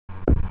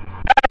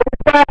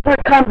Sorry for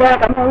the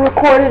comeback. I'm gonna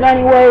record it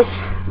anyways.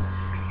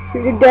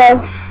 Here you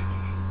go.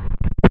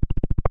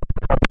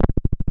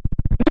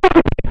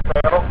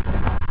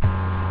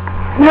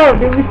 No,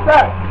 dude, we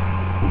suck.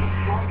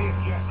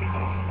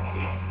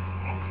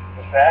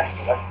 That's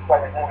why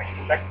we're more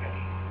expected.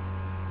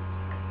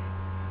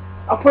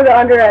 I'll put it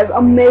under as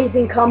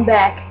amazing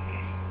comeback.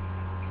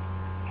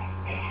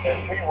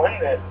 If we win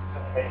this,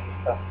 it's amazing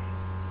stuff.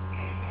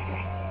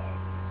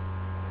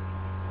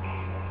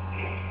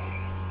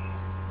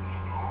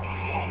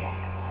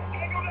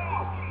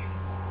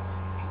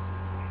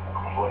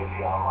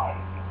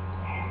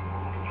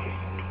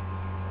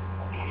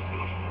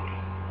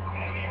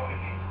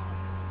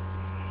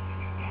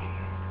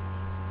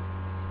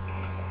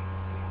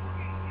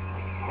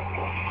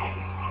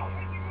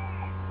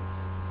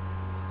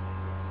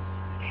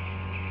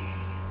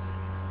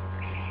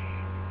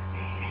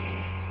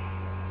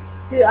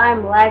 Dude,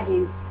 I'm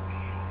lagging.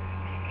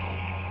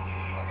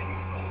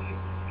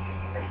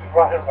 It's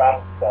running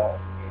around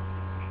stuff.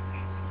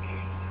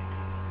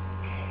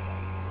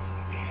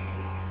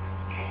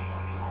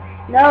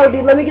 No,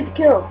 dude, let me get the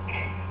kill.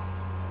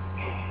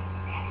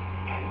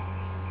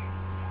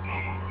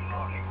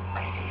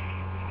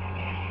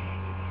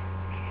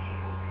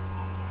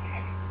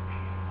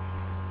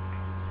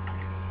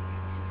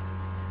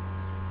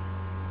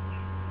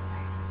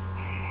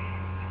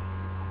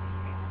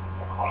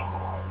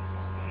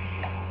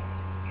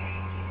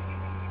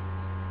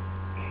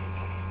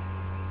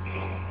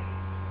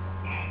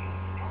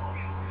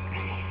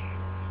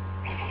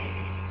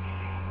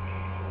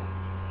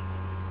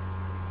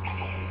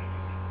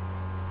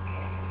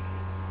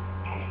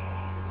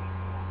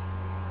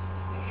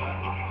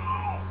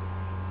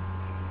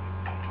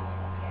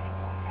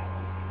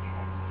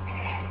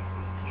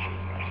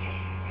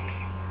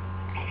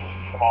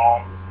 Come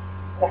on.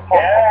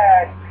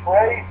 Yeah,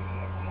 great.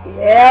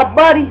 Yeah,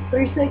 buddy,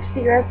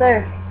 360 right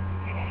there.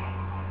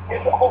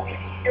 Get the whole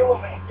skill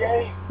of the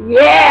game.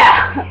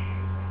 Yeah!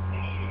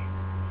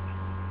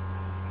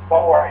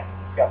 Don't worry,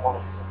 you got one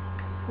of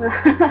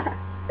them.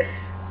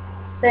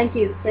 Thank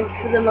you for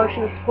the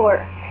emotional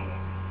support.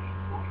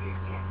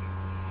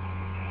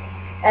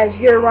 As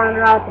you're running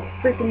around with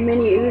the freaking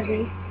mini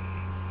Uzi.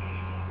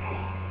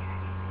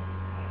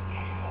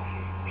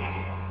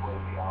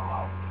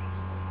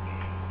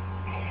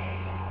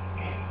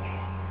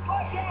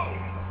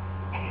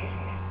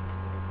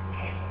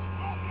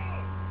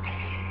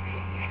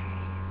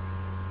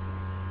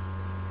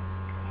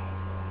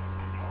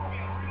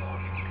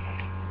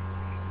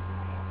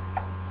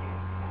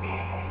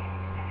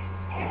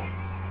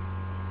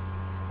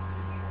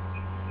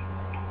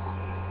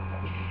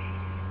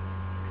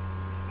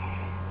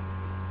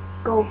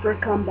 Going for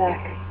a comeback.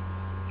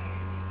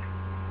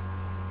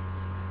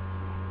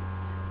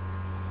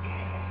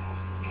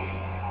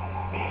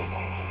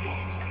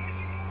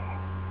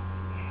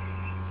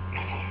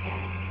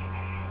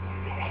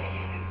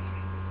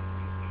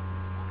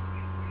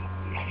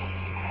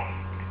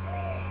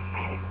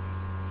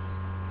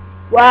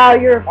 Wow,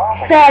 you're a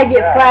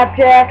faggot,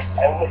 flapjax.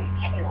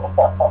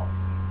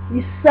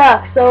 You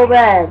suck so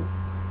bad.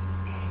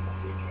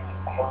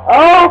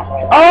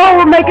 Oh,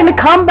 we're making a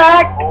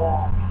comeback.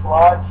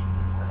 Clutch.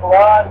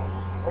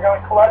 We're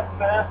gonna clutch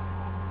this.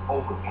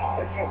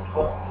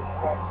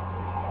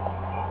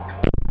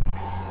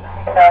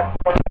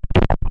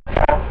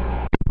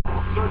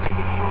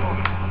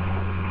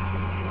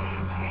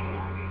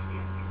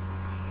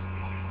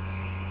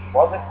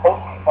 Wasn't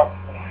posting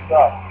fucking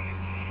stuff.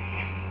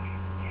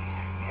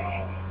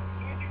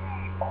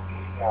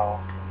 No.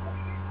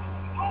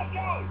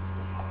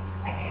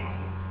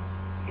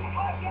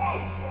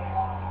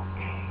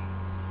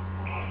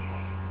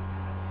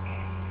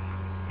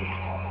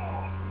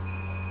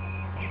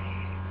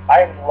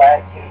 I'm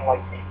lagging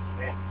like this.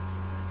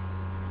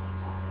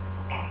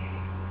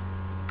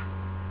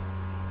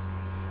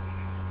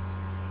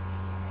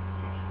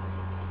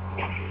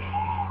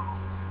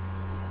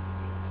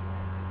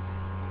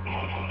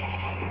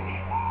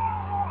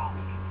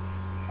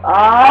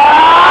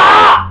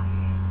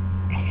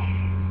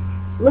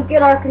 Look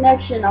at our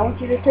connection. I want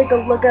you to take a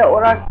look at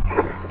what our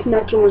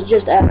connection was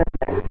just at.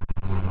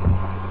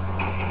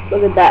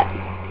 Look at that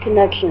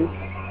connection.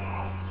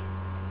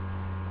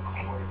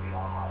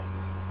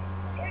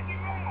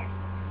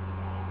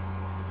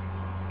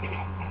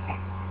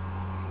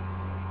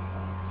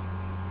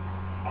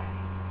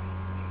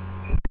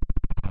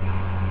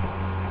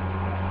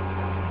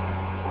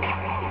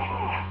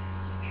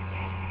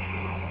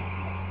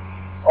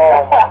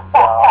 Oh my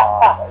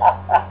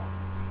god.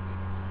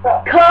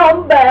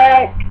 Come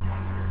back!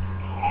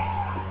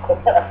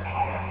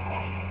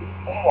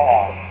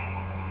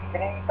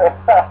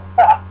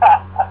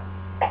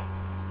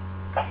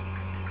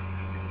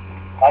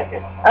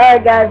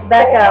 Alright guys,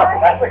 back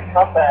out. That's a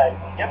comeback.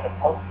 You have to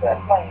post that.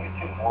 It's not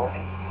YouTube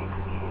worthy.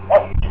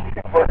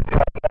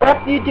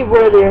 What's YouTube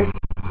worthy?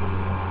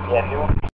 Yeah, do it.